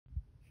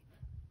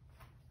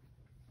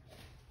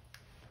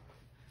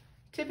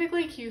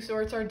Typically, Q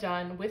sorts are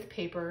done with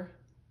paper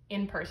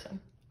in person.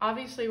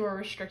 Obviously, we're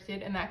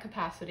restricted in that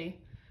capacity,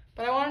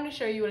 but I wanted to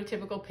show you what a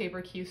typical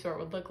paper Q sort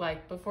would look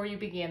like before you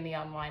began the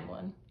online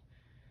one.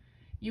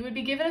 You would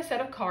be given a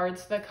set of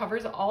cards that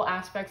covers all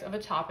aspects of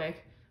a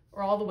topic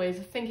or all the ways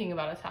of thinking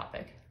about a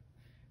topic.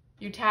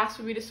 Your task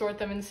would be to sort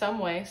them in some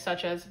way,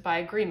 such as by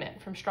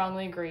agreement, from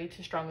strongly agree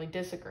to strongly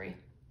disagree.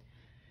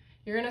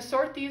 You're going to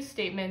sort these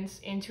statements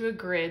into a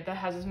grid that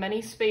has as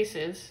many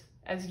spaces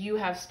as you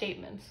have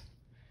statements.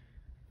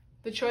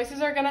 The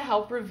choices are going to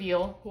help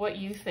reveal what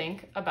you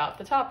think about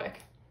the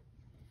topic.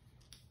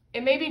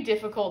 It may be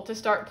difficult to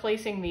start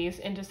placing these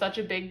into such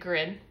a big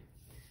grid,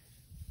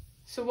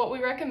 so what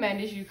we recommend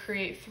is you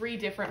create 3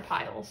 different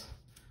piles: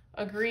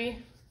 agree,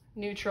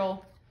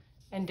 neutral,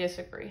 and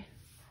disagree.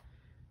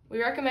 We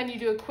recommend you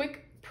do a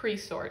quick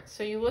pre-sort,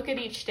 so you look at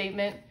each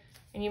statement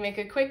and you make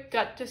a quick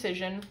gut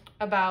decision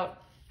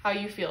about how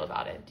you feel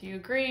about it. Do you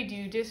agree? Do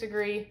you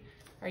disagree?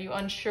 Are you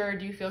unsure?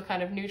 Do you feel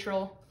kind of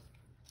neutral?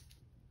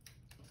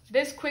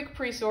 This quick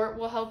pre-sort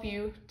will help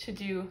you to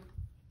do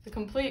the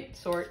complete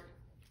sort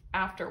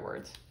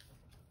afterwards.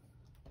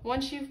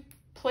 Once you've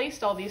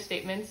placed all these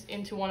statements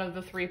into one of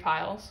the 3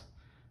 piles,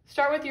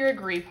 start with your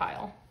agree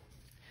pile.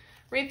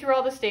 Read through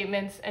all the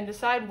statements and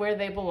decide where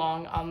they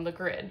belong on the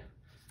grid.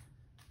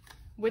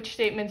 Which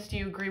statements do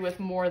you agree with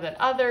more than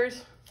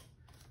others?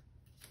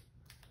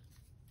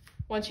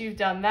 Once you've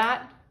done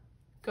that,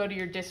 go to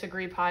your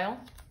disagree pile.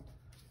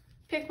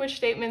 Pick which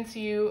statements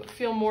you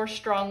feel more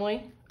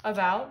strongly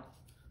about.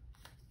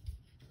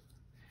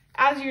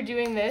 As you're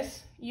doing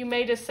this, you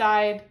may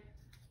decide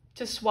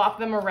to swap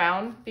them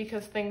around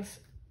because things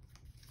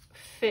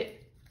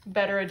fit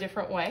better a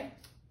different way.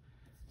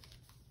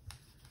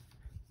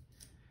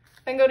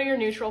 Then go to your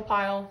neutral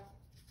pile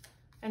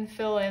and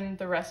fill in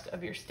the rest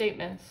of your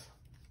statements.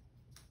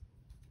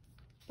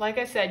 Like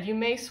I said, you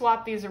may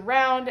swap these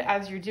around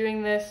as you're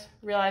doing this,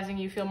 realizing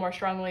you feel more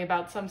strongly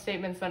about some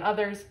statements than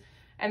others,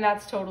 and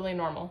that's totally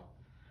normal.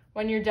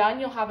 When you're done,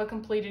 you'll have a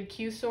completed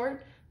Q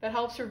sort that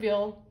helps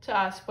reveal to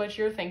us what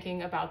you're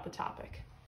thinking about the topic.